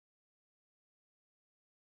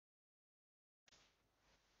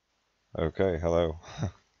Okay, hello.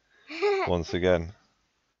 Once again,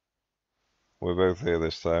 we're both here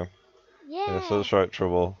this time. Yes, Yeah. that's right,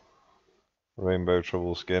 Trouble. Rainbow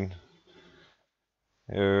Trouble Skin.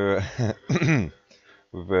 Uh,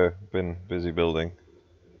 we've been busy building.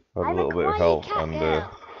 Had a I'm a little bit of kawaii help cat and girl.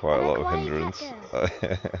 quite I'm a a lot of kawaii cat hindrance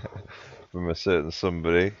girl. from a certain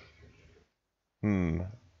somebody. Hmm.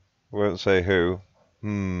 Won't say who.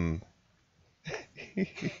 Hmm.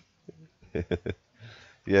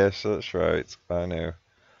 Yes, that's right. I know.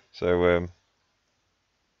 So,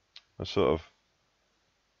 a sort of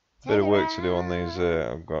bit Turn of work to do on these.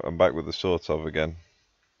 around. I'm back with the sort of again.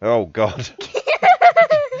 Oh God.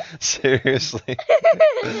 Seriously?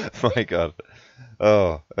 My God.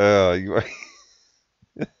 You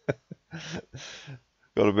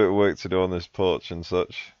got a bit of work to do on this porch and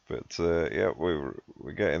such, but yeah, we're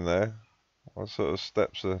getting there. What sort of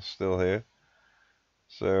steps are still here?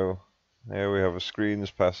 So here we have a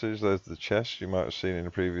screens passage. There's the chest you might have seen in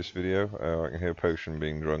a previous video. I can hear Potion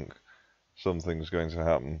being drunk. Something's going to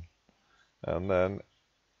happen. And then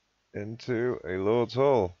into a Lord's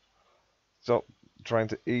Hall. Stop trying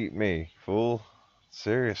to eat me, fool.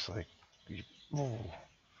 Seriously. Oh,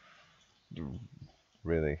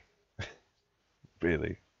 really?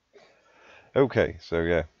 Really? Okay, so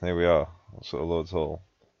yeah, here we are. Sort of Lord's Hall.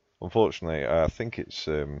 Unfortunately, I think it's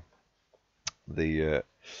the uh,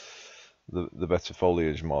 the better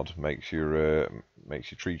foliage mod makes your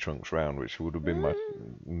tree trunks round, which would have been my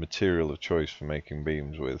material of choice for making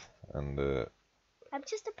beams with, and I'm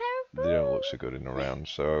just a pair of they don't look so boots. good in the round.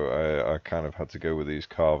 So I kind of had to go with these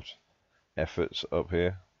carved efforts up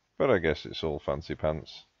here. But I guess it's all fancy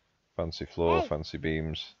pants, fancy floor, Hey. fancy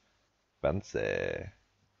beams, fancy.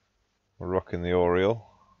 We're rocking the Oriole.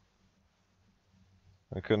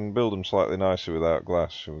 I can build them slightly nicer without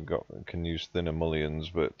glass. We can use thinner mullions,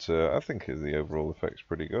 but I think the overall effect's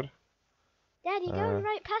pretty good. Dad, you're Uh, going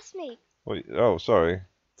right past me. wait, oh, sorry.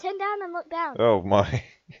 Turn down and look down. Oh my,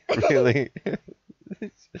 really?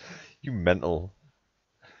 You mental.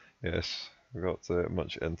 Yes, we got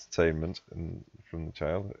much entertainment from the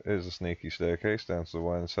child. Here's a sneaky staircase down to the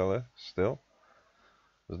wine cellar. Still,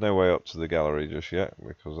 there's no way up to the gallery just yet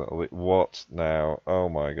because that'll be what now? Oh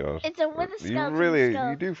my god! It's a wither You skeleton really, you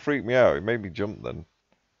skull. do freak me out. It made me jump then.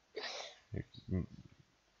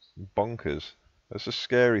 Bonkers. That's a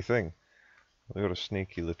scary thing. We've got a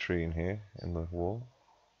sneaky latrine here in the wall.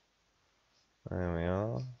 There we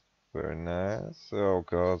are. Very nice. Oh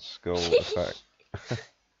god, skull attack.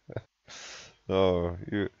 Oh,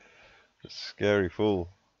 you scary fool.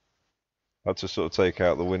 I had to sort of take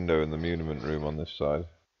out the window in the muniment room on this side.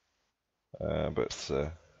 But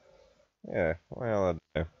yeah, well, I don't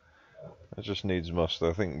know. It just needs must.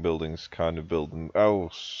 I think buildings kind of build them. Oh,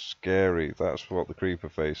 scary. That's what the creeper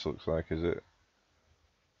face looks like, is it?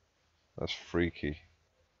 That's freaky.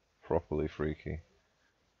 Properly freaky.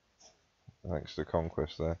 Thanks to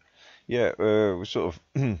Conquest there. Yeah, we sort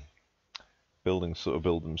of buildings sort of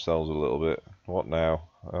build themselves a little bit. What now?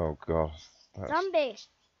 Oh god, that's Zombie.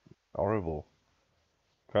 horrible.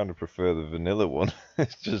 Kind of prefer the vanilla one.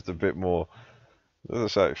 It's just a bit more.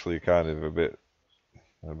 That's actually kind of a bit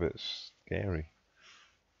scary,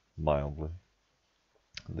 mildly.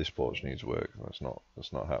 This porch needs work. That's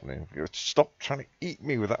not happening. Stop trying to eat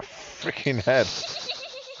me with that freaking head.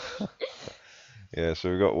 Yeah, so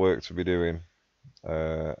we've got work to be doing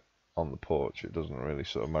uh, on the porch. It doesn't really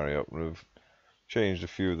sort of marry up. We've changed a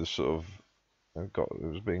few of the sort of. It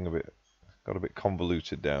was being got a bit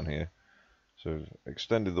convoluted down here. So we've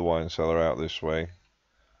extended the wine cellar out this way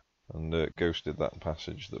and ghosted that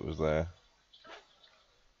passage that was there.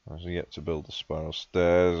 I was yet to build the spiral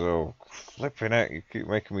stairs. Oh, flipping out! You keep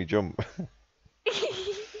making me jump.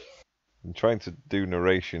 I'm trying to do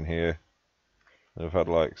narration here. I've had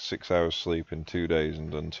like 6 hours sleep in 2 days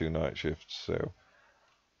and done 2 night shifts, so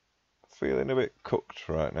feeling a bit cooked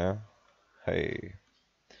right now. Hey.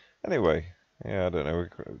 Anyway, yeah, I don't know. We're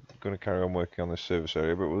going to carry on working on this service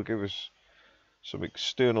area, but we'll give us some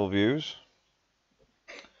external views.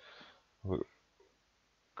 We're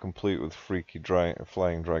complete with freaky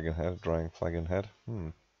flying dragon head, drying flagon head.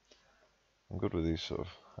 I'm good with these sort of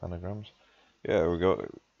anagrams. Yeah, we got.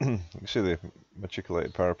 You can see the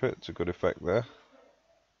matriculated parapet. It's a good effect there.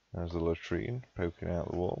 There's the latrine poking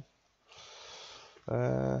out the wall.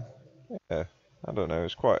 Yeah, I don't know.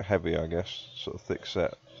 It's quite heavy, I guess. Sort of thick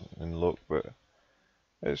set in look, but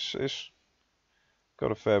it's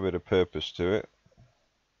got a fair bit of purpose to it.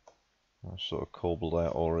 I've sort of cobbled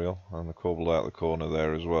out Oriole and the cobbled out the corner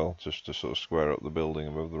there as well, just to sort of square up the building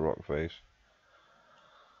above the rock face.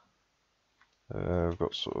 We've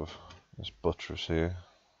got sort of this buttress here,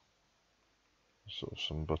 sort of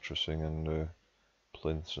some buttressing and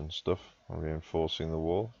plinths and stuff, reinforcing the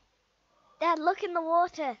wall. Dad, look in the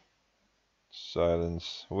water.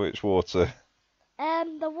 Silence. Which water?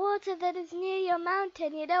 The water that is near your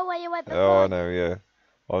mountain. You know where you went before? Oh, I know, yeah.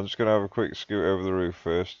 I'm just going to have a quick scoot over the roof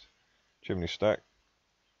first. Chimney stack.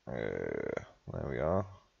 There we are.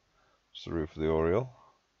 It's the roof of the Oriole.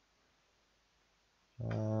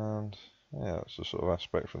 And yeah, that's the sort of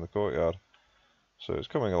aspect from the courtyard. So it's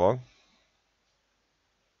coming along.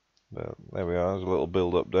 But there we are, there's a little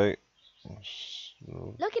build update.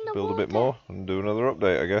 Look in the build water. a bit more and do another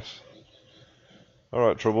update, I guess.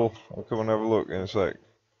 Alright, Trouble, I'll come and have a look in a sec.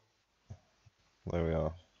 There we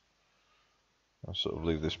are. I'll sort of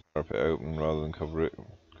leave this parapet open rather than cover it,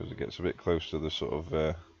 because it gets a bit close to the sort of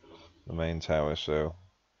the main tower, so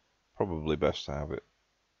probably best to have it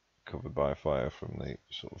covered by a fire from the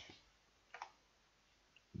sort of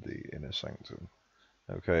the inner sanctum.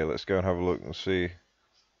 Okay, let's go and have a look and see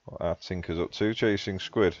what our tinker's up to. Chasing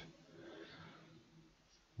squid.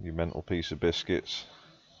 You mental piece of biscuits.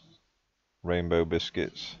 Rainbow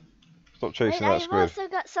biscuits. Stop chasing that I've squid. also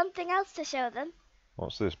got something else to show them.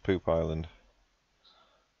 What's this? Poop Island.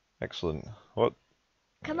 Excellent. What?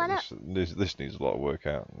 Come on up. This needs a lot of work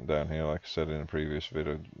out down here, like I said in a previous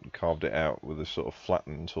video. Carved it out with a sort of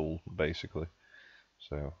flattened tool, basically.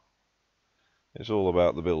 So, it's all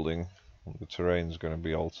about the building. The terrain's going to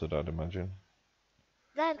be altered, I'd imagine.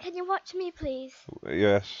 Dad, can you watch me, please?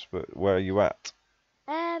 Yes, but where are you at?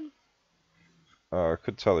 Oh, I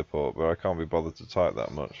could teleport, but I can't be bothered to type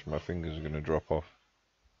that much. My fingers are going to drop off.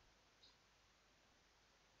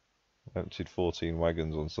 Emptied 14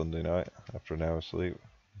 wagons on Sunday night after an hour's sleep.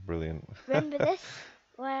 Brilliant. Remember this?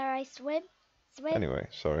 Where I swim? Anyway,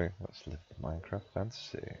 sorry. Let's live the Minecraft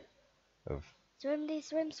fantasy of swim, building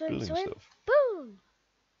swim. stuff. Boom!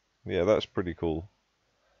 Yeah, that's pretty cool.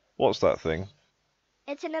 What's that thing?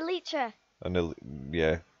 It's an elytra.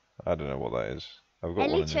 Yeah, I don't know what that is. I've got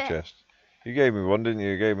one in the Elytra. chest. You gave me one, didn't you?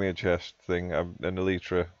 You gave me a chest thing, an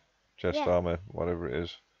elytra, chest armor, whatever it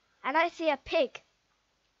is. And I see a pig.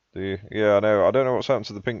 Do you? Yeah, I know. I don't know what's happened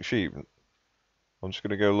to the pink sheep. I'm just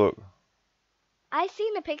gonna go look. I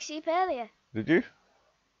seen a pig sheep earlier. Did you?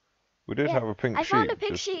 We did have a pink sheep. I found a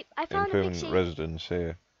pig sheep. I found a pig permanent sheep. residence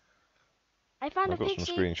here. I found a pig sheep. I've got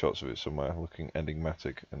some screenshots of it somewhere, looking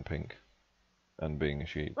enigmatic and pink, and being a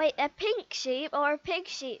sheep. Wait, a pink sheep or a pig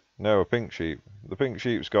sheep? No, a pink sheep. The pink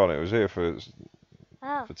sheep's gone. It was here for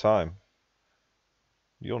time.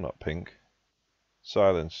 You're not pink.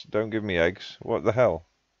 Silence. Don't give me eggs. What the hell?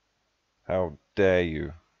 How dare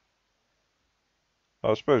you?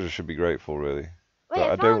 I suppose I should be grateful, really. Wait,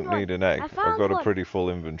 but I don't need an egg. I've got a pretty full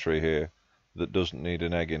inventory here that doesn't need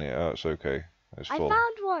an egg in it. Oh, it's okay. It's full. I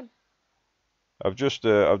found one. I've just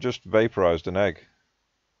vaporized an egg.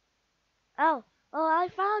 Oh, I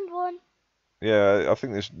found one. Yeah, I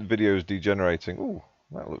think this video is degenerating. Ooh,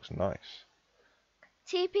 that looks nice.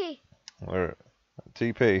 TP. Where?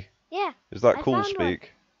 TP? Yeah. Is that cool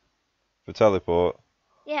speak? For teleport?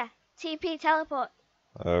 Yeah, TP teleport.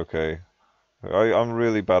 Okay. I'm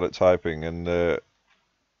really bad at typing, and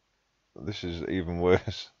this is even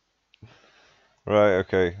worse. Right,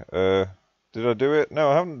 okay. Did I do it?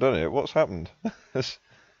 No, I haven't done it. What's happened?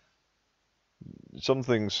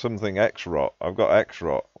 something X-rot. I've got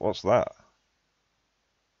X-rot. What's that?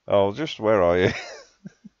 Oh, just where are you?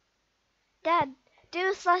 Dad,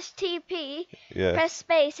 do /TP, yeah. press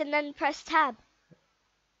space, and then press tab.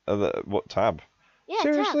 What tab? Yeah,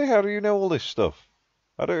 seriously, tab. How do you know all this stuff?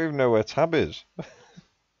 I don't even know where tab is.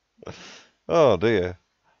 Oh dear.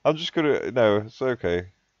 I'm just gonna... No, it's okay.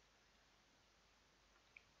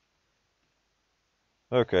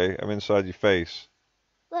 Okay, I'm inside your face.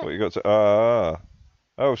 Look. What you got to...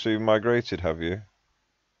 Oh, so you've migrated, have you?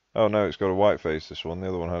 Oh no, it's got a white face, this one. The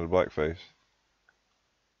other one had a black face.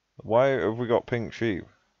 Why have we got pink sheep?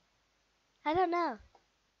 I don't know.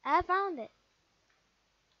 I found it.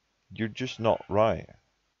 You're just not right.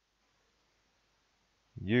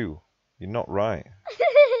 You're not right.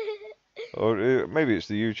 Or maybe it's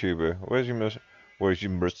the YouTuber. Where's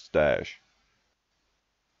your mustache?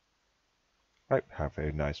 I have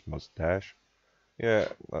a nice mustache. Yeah,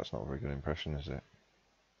 that's not a very good impression, is it?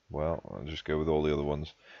 Well, I'll just go with all the other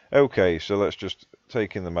ones. Okay, so let's just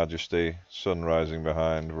take in the majesty. Sun rising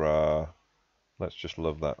behind. Rah. Let's just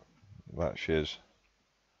love that shiz.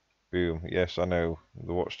 Boom. Yes, I know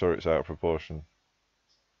the watch turret's out of proportion,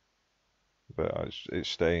 but it's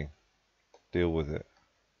staying. Deal with it.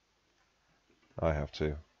 I have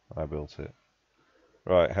to. I built it.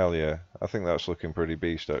 Right, hell yeah. I think that's looking pretty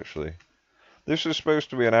beast, actually. This is supposed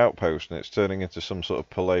to be an outpost, and it's turning into some sort of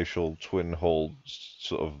palatial twin-hulled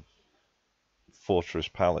sort of fortress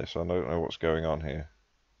palace. I don't know what's going on here.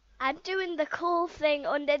 I'm doing the cool thing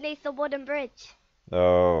underneath the wooden bridge.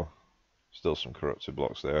 Oh, still some corrupted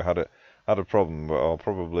blocks there. Had a problem, but I'll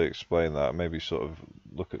probably explain that. Maybe sort of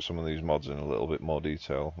look at some of these mods in a little bit more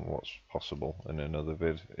detail and what's possible in another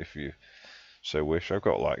vid, if you so wish. I've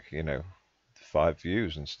got like, 5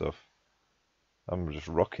 views and stuff. I'm just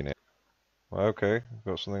rocking it. Okay, I've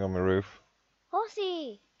got something on my roof.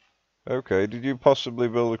 Horsey. Okay, did you possibly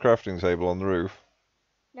build a crafting table on the roof?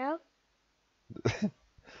 No.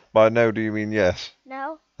 By no, do you mean yes?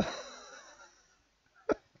 No.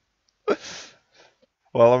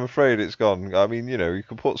 Well, I'm afraid it's gone. I mean, you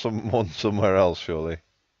could put some one somewhere else, surely.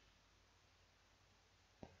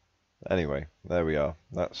 Anyway, there we are.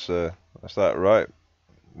 That's that, right?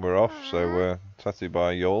 We're off, so tatty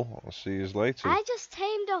bye, y'all. I'll see you later. I just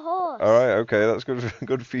tamed a horse. All right, okay, that's good.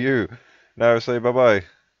 Good for you. Now say bye bye.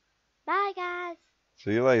 Bye, guys.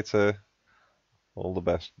 See you later. All the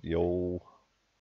best, y'all.